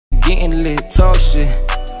getting lit, talk shit,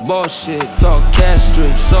 bullshit, talk cash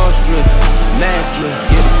strip, sauce drip, mad drip,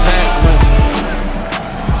 get a pack rip.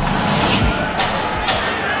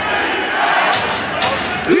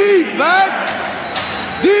 Defense!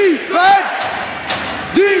 Defense!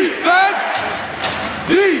 Defense!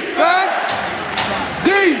 Defense!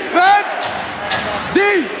 Defense!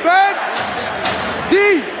 Defense!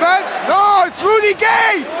 Defense! No, it's Rudy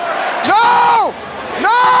Gay! No!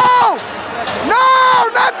 No! No!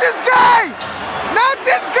 Not this guy! Not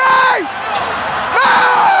this guy! No!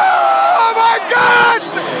 Oh my God!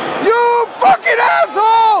 You fucking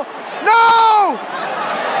asshole! No!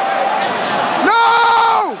 No!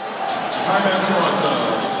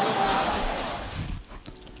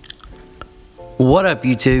 What up,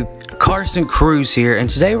 YouTube? Carson Cruz here, and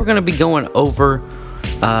today we're going to be going over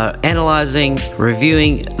analyzing,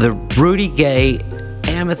 reviewing the Rudy Gay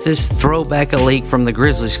Amethyst Throwback Elite from the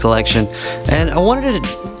Grizzlies collection. And I wanted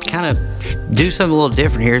to kind of do something a little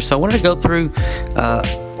different here, so I wanted to go through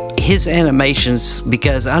his animations,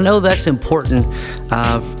 because I know that's important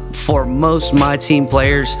for most Myteam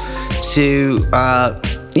players to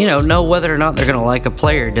know whether or not they're going to like a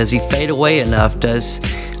player. Does he fade away enough? Does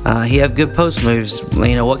he have good post moves?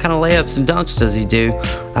 What kind of layups and dunks does he do?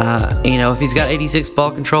 If he's got 86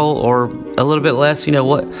 ball control or a little bit less,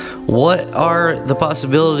 what are the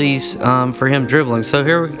possibilities for him dribbling? So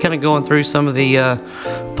here we're kind of going through some of the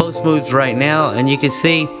post moves right now, and you can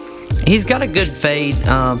see he's got a good fade.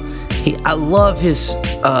 I love his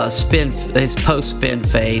his post spin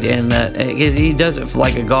fade, and he does it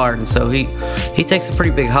like a guard, and so he takes a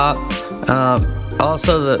pretty big hop.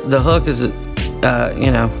 Also, the hook is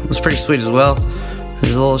was pretty sweet as well.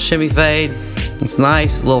 There's a little shimmy fade. It's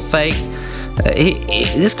nice, a little fake.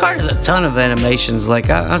 This card has a ton of animations. Like,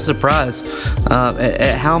 I'm surprised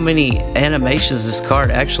at how many animations this card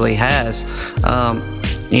actually has.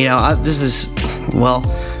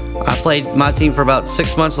 I played Myteam for about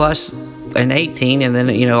 6 months in 18, and then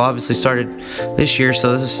obviously started this year.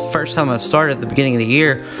 So this is the first time I've started at the beginning of the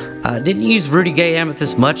year. I didn't use Rudy Gay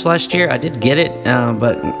Amethyst much last year. I did get it,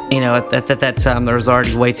 but at that time there was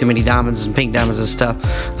already way too many diamonds and pink diamonds and stuff.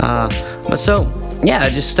 But so yeah, I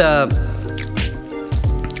just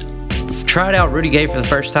tried out Rudy Gay for the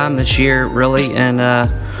first time this year, really, and I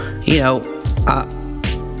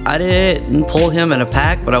didn't pull him in a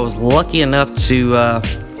pack, but I was lucky enough to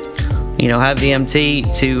have the MT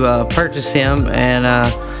to purchase him, and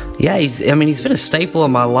yeah, he's been a staple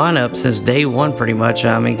of my lineup since day one, pretty much.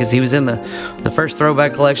 Because he was in the first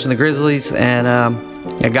Throwback collection, the Grizzlies, and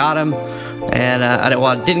I got him, and I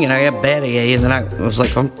didn't get. I got bad AA, and then I was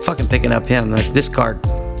like, I'm fucking picking up him. Like, this card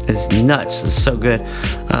is nuts. It's so good.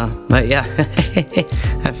 But yeah,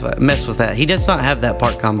 I've messed with that. He does not have that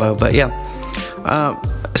part combo, but yeah.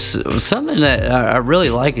 Something that I really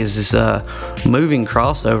like is this moving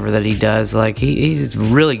crossover that he does. Like, he's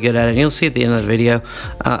really good at it, and you'll see at the end of the video.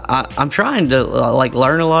 I'm trying to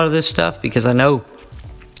learn a lot of this stuff, because I know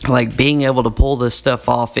being able to pull this stuff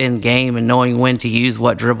off in game and knowing when to use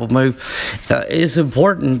what dribble move is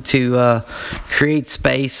important to create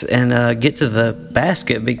space and get to the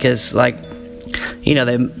basket, because they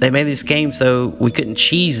made this game so we couldn't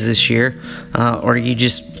cheese this year, or you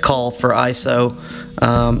just call for ISO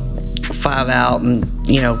 5 out and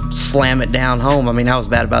slam it down home. I was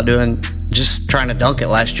bad about just trying to dunk it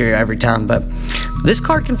last year every time, but this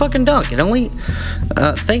card can fucking dunk. The only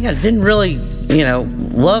thing I didn't really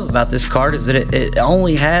love about this card is that it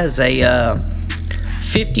only has a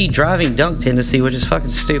 50 driving dunk tendency, which is fucking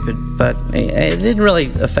stupid, but it didn't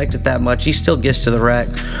really affect it that much. He still gets to the rack.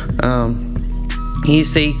 You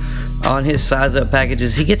see on his size up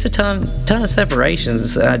packages, he gets a ton of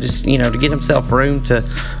separations, just to get himself room to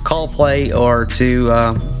call play or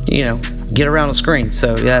to get around the screen.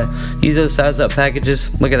 So yeah, use those size up packages.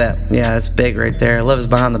 Look at that. Yeah, it's big right there. I love his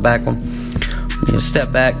behind the back one.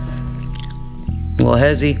 Step back, a little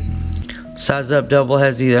hezzy, size up double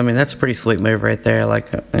hezzy. That's a pretty sweet move right there.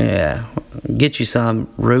 Yeah, get you some,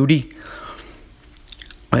 Rudy.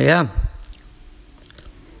 But yeah,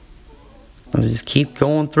 I'll just keep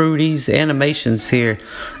going through these animations here.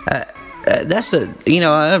 That's a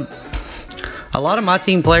lot of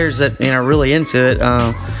Myteam players that are really into it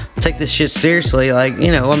take this shit seriously.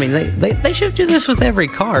 They should do this with every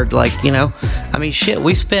card. Shit,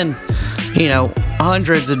 we spend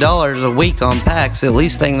hundreds of dollars a week on packs. The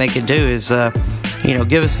least thing they could do is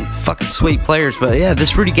give us some fucking sweet players. But yeah,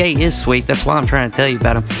 this Rudy Gay is sweet. That's why I'm trying to tell you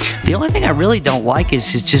about him. The only thing I really don't like is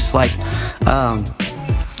his just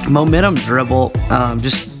momentum dribble,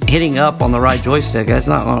 just hitting up on the right joystick. That's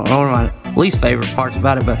not one of my least favorite parts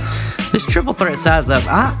about it, but This triple threat size up,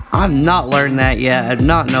 I'm not learning that yet. I do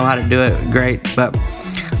not know how to do it great, but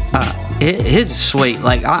it's sweet.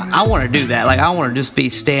 Like, I want to do that. Like, I want to just be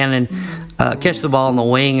standing, catch the ball on the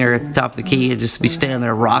wing or at the top of the key and just be standing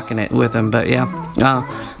there rocking it with him. But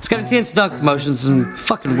yeah, it's got intense dunk motions and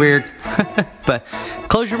fucking weird. But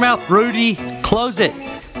close your mouth, Rudy. Close it.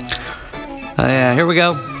 Yeah, here we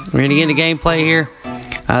go. We're going to get into gameplay here.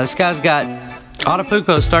 This guy's got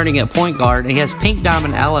Otapuko starting at point guard. He has Pink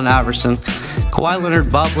Diamond, Allen Iverson, Kawhi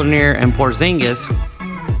Leonard, Bob Lanier, and Porzingis.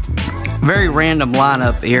 Very random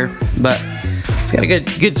lineup here, but it's got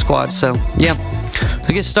a good squad. So yeah,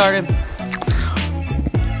 to get started,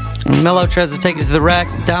 Melo tries to take it to the rack.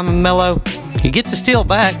 Diamond Melo, he gets a steal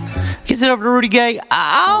back, gets it over to Rudy Gay.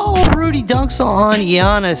 Oh, Rudy dunks on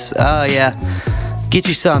Giannis. Oh yeah, get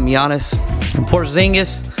you some, Giannis. And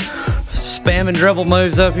Porzingis spamming dribble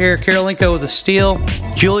moves up here. Karolinko with a steal.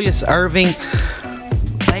 Julius Erving,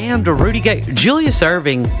 bam to Rudy Gay. Julius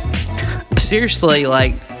Erving, seriously,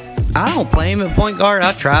 like, I don't play him at point guard.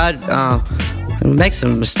 I tried. Make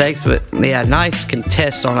some mistakes, but yeah, nice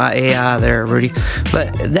contest on AI there, Rudy.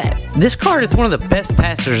 But this card is one of the best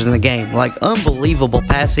passers in the game. Like, unbelievable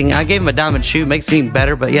passing. I gave him a diamond shoe, makes it even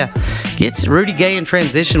better. But yeah, gets Rudy Gay in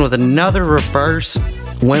transition with another reverse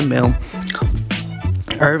windmill.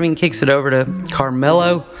 Irving kicks it over to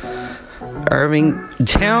Carmelo. Irving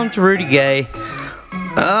down to Rudy Gay.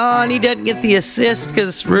 Oh, and he doesn't get the assist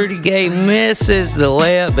because Rudy Gay misses the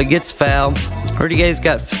layup but gets fouled. Rudy Gay's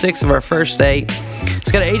got 6 of our first 8.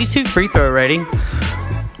 It's got an 82 free throw rating.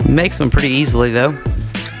 Makes them pretty easily though.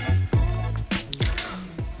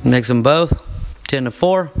 Makes them both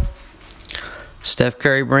 10-4. Steph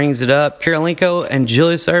Curry brings it up. Karolinko and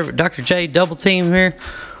Julius Erving. Dr. J double team here.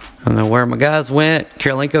 I don't know where my guys went.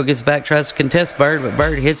 Karolinko gets back, tries to contest Bird, but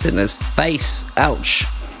Bird hits it in his face. Ouch.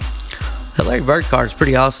 That Larry Bird card is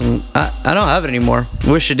pretty awesome. I don't have it anymore.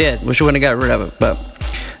 Wish I did. Wish I wouldn't have got rid of it. But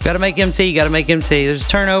got to make MT. Got to make MT. There's a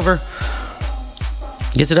turnover.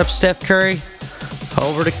 Gets it up to Steph Curry.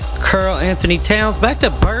 Over to Karl Anthony Towns. Back to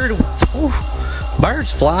Bird. Ooh.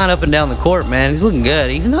 Bird's flying up and down the court, man. He's looking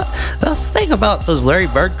good. Even though, that's the thing about those Larry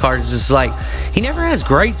Bird cards is, like, he never has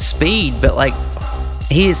great speed, but, like,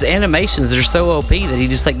 his animations are so OP that he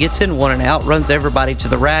just, like, gets in one and out, runs everybody to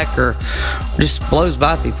the rack, or just blows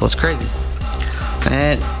by people. It's crazy.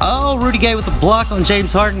 And oh, Rudy Gay with a block on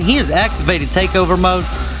James Harden. He has activated takeover mode.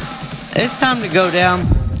 It's time to go down.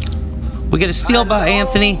 We get a steal by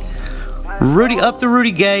Anthony. Rudy up to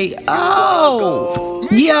Rudy Gay. Oh,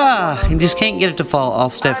 yeah. He just can't get it to fall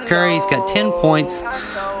off Steph Curry. He's got 10 points.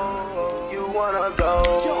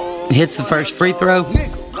 Hits the first free throw.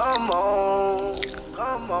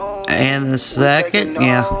 And the second,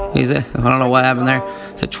 yeah, I don't know what happened there.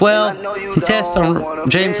 It's a 12. Contest on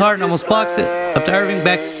James Harden, almost blocks it. Up to Irving,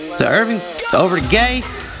 back to Irving, over to Gay.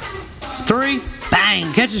 3,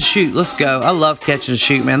 bang, catch and shoot. Let's go. I love catch and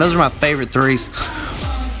shoot, man. Those are my favorite threes.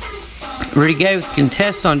 Rudy Gay with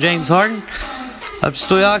contest on James Harden. Up to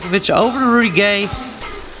Stojakovic, over to Rudy Gay.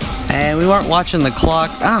 And we weren't watching the clock.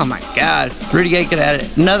 Oh my God. Rudy Gay could have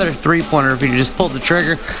had another 3-pointer if he just pulled the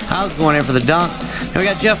trigger. I was going in for the dunk. And we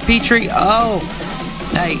got Jeff Petrie. Oh,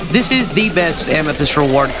 hey, this is the best Amethyst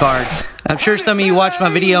reward card. I'm sure some of you watched my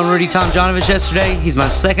video on Rudy Tomjanovich yesterday. He's my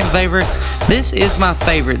second favorite. This is my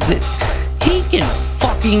favorite. He can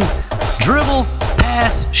fucking dribble,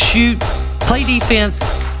 pass, shoot, play defense,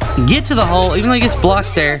 get to the hole, even though he gets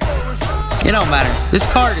blocked there. It don't matter. This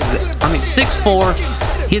card is, 6'4".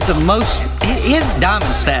 He has the most. He has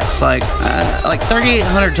diamond stats, like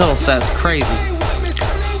 3,800 total stats. Crazy.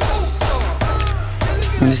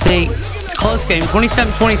 And you see, it's a close game.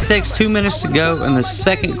 27-26. 2 minutes to go in the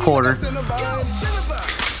second quarter.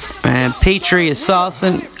 And Petrie is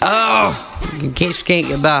saucing. Oh, you just can't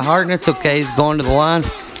get by Harden. It's okay. He's going to the line.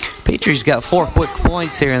 Petrie's got 4 quick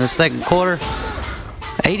points here in the second quarter.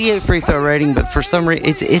 88 free throw rating, but for some reason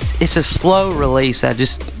it's a slow release.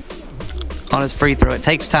 On his free throw, it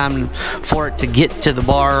takes time for it to get to the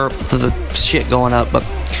bar, to the shit going up. But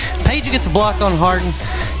Page gets a block on Harden.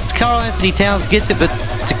 Karl Anthony Towns gets it, but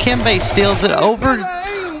Dikembe steals it over.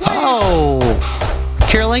 Oh,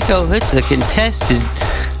 Karolinko hits the contested.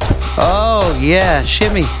 Oh yeah,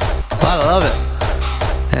 shimmy. I love it.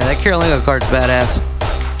 Yeah, that Karolinko card's badass.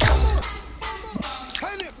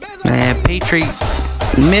 And Petrie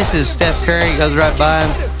misses Steph Curry, goes right by him,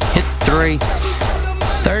 hits 3.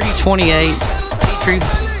 30-28. Petrie,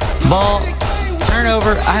 ball,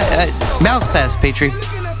 turnover. Bounce pass, Petrie.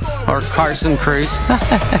 Or Carson Cruz.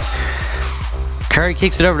 Curry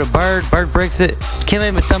kicks it over to Bird. Bird breaks it.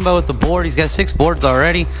 Kembe Mutombo with the board. He's got 6 boards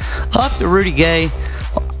already. Up to Rudy Gay.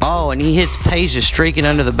 Oh, and he hits Page just streaking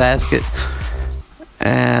under the basket.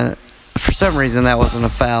 And for some reason, that wasn't a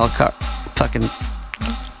foul. Fucking.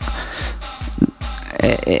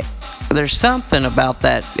 There's something about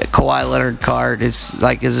that Kawhi Leonard card. It's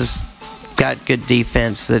like, is this got good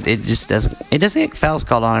defense that it just doesn't. It doesn't get fouls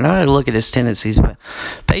called on it. I don't look at his tendencies, but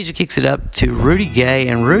Page kicks it up to Rudy Gay,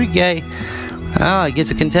 and Rudy Gay, he gets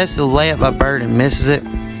a contested layup by Bird and misses it.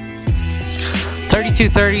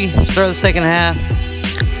 32-30, start of the second half.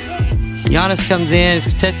 Giannis comes in, it's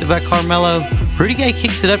contested by Carmelo. Rudy Gay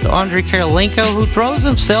kicks it up to Andre Karolinko, who throws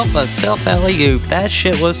himself a self-alley-oop. That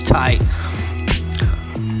shit was tight.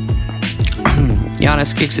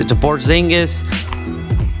 Giannis kicks it to Porzingis.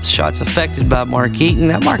 Shots affected by Mark Eaton.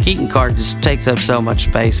 That Mark Eaton card just takes up so much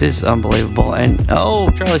space. It's unbelievable. And,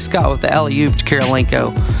 Charlie Scott with the alley-oop to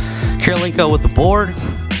Karolinko. Karolinko with the board.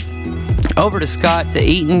 Over to Scott, to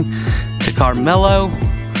Eaton, to Carmelo.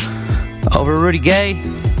 Over to Rudy Gay.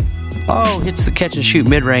 Hits the catch and shoot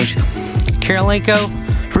mid-range. Karolinko.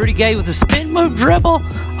 Rudy Gay with the spin move dribble.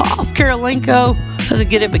 Off Karolinko. Doesn't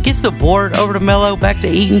get it, but gets the board. Over to Melo. Back to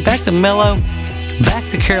Eaton. Back to Melo. Back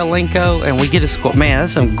to Karolinko, and we get a score. Man,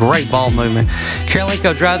 that's some great ball movement.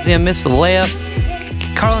 Karolinko drives in, misses the layup.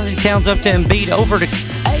 Karl-Anthony Towns up to Embiid, over to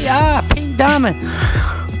AI, Pink Diamond.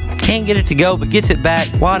 Can't get it to go, but gets it back,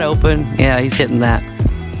 wide open. Yeah, he's hitting that.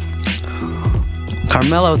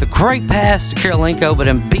 Carmelo with a great pass to Karolinko, but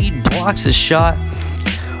Embiid blocks his shot.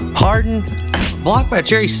 Harden, blocked by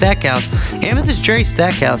Jerry Stackhouse. Amethyst Jerry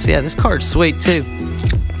Stackhouse. Yeah, this card's sweet, too.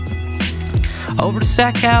 Over to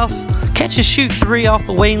Stackhouse. Catch and shoot three off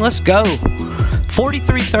the wing. Let's go.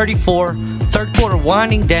 43-34. Third quarter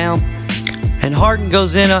winding down. And Harden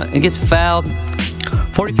goes in and gets fouled.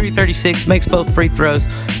 43-36. Makes both free throws.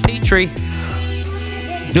 Petrie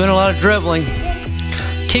doing a lot of dribbling.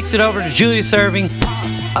 Kicks it over to Julius Erving.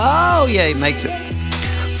 Oh, yeah, he makes it.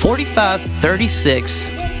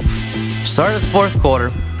 45-36. Start of the fourth quarter.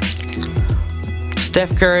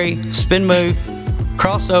 Steph Curry, spin move,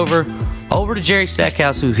 crossover. Over to Jerry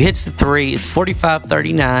Stackhouse, who hits the three. It's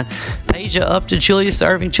 45-39. Page up to Julius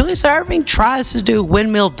Erving. Julius Erving tries to do a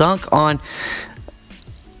windmill dunk on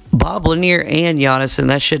Bob Lanier and Giannis, and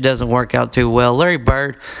that shit doesn't work out too well. Larry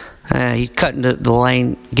Bird, he cut into the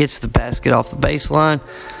lane, gets the basket off the baseline.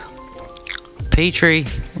 Petrie,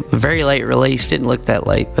 very late release. Didn't look that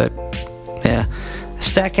late, but yeah.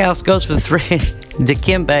 Stackhouse goes for the three.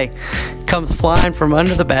 Dikembe comes flying from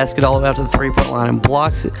under the basket all the way out to the three-point line and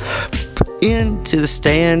blocks it into the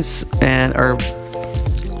stands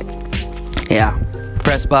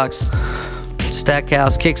press box.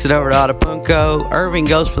 Stackhouse kicks it over to Otapunko. Erving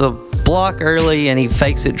goes for the block early and he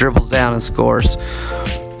fakes it, dribbles down and scores.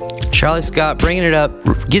 Charlie Scott bringing it up,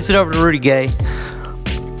 gets it over to Rudy Gay.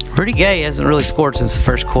 Rudy Gay hasn't really scored since the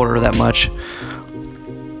first quarter that much.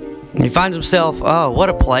 He finds himself, what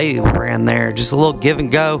a play he ran there. Just a little give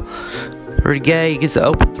and go. Rudy Gay gets the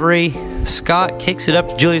open three. Scott kicks it up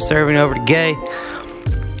to Julius Erving, over to Gay.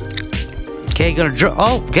 Gay gonna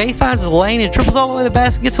Gay finds the lane and dribbles all the way to the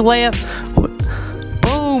basket, gets a layup.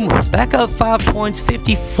 Boom! Back up 5 points,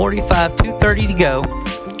 50-45, 2:30 to go.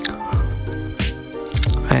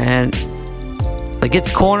 And they get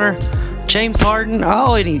the corner. James Harden,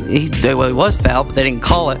 he was fouled, but they didn't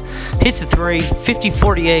call it. Hits the three,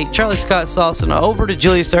 50-48. Charlie Scott Saucin over to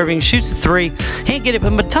Julius Erving, shoots the three. Can't get it,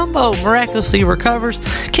 but Mutombo miraculously recovers.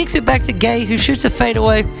 Kicks it back to Gay, who shoots a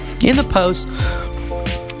fadeaway in the post.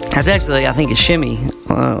 That's actually, I think, a shimmy.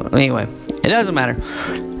 Anyway, it doesn't matter.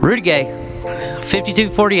 Rudy Gay,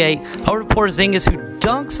 52-48. Over to Porzingis, who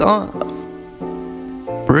dunks on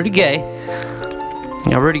Rudy Gay.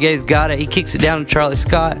 Now Rudy Gay's got it. He kicks it down to Charlie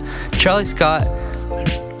Scott. Charlie Scott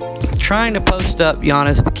trying to post up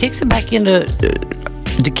Giannis, but kicks it back into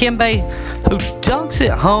Dikembe, who dunks it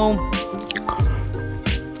home.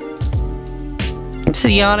 To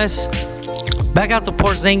Giannis. Back out to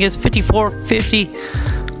Porzingis. 54-50.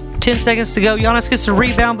 10 seconds to go. Giannis gets the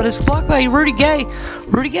rebound, but it's blocked by Rudy Gay.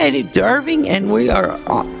 Rudy Gay to Erving, and we are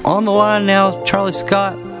on the line now. Charlie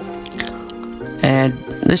Scott. And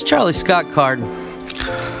this Charlie Scott card,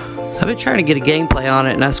 I've been trying to get a gameplay on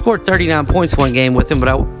it, and I scored 39 points one game with him, but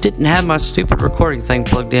I didn't have my stupid recording thing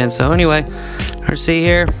plugged in. So anyway, let's see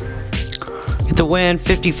here. Get the win,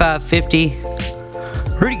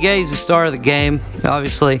 55-50. Rudy Gay's the star of the game,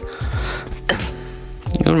 obviously.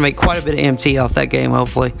 I'm going to make quite a bit of MT off that game,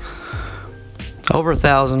 hopefully. Over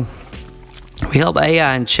 1,000. We held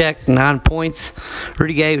AI in check, 9 points.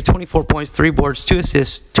 Rudy Gay with 24 points, 3 boards, 2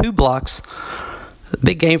 assists, 2 blocks.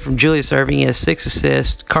 Big game from Julius Erving. He has 6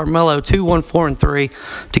 assists. Carmelo, 2, 1, 4, and 3.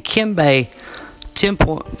 Dikembe, 10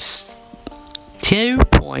 2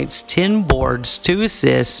 points, 10 boards, 2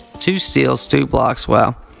 assists, 2 steals, 2 blocks.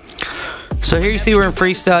 Wow. So here you see we're in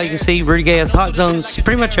freestyle. You can see Rudy Gay has hot zones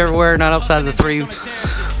pretty much everywhere, not outside the 3.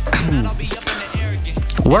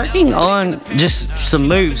 Working on just some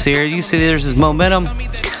moves here. You see there's his momentum.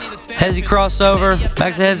 Hezzy crossover,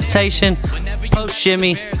 back to hesitation, post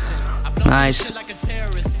shimmy. Nice.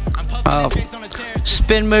 Oh,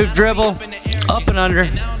 spin move dribble, up and under.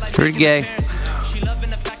 Rudy Gay.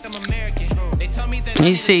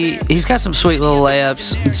 You see, he's got some sweet little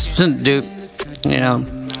layups. It's Duke, you know.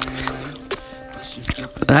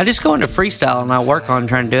 And I just go into freestyle and I work on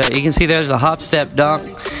trying to do it. You can see there's a hop step dunk.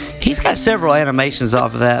 He's got several animations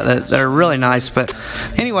off of that are really nice. But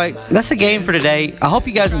anyway, that's the game for today. I hope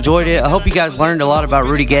you guys enjoyed it. I hope you guys learned a lot about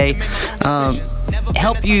Rudy Gay.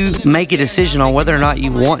 Help you make a decision on whether or not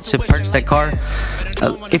you want to purchase that car.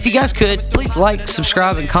 If you guys could, please like,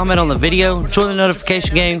 subscribe, and comment on the video. Join the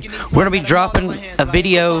notification game. We're going to be dropping a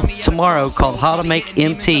video tomorrow called How to Make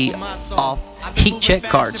MT off Heat Check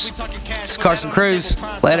Cards. It's Carson Cruz.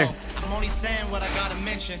 Later.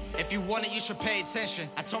 If you want it, you should pay attention.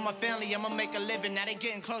 I told my family I'ma make a living. Now they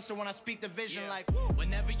getting closer when I speak the vision. Like,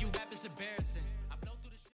 whenever you rap, it's embarrassing.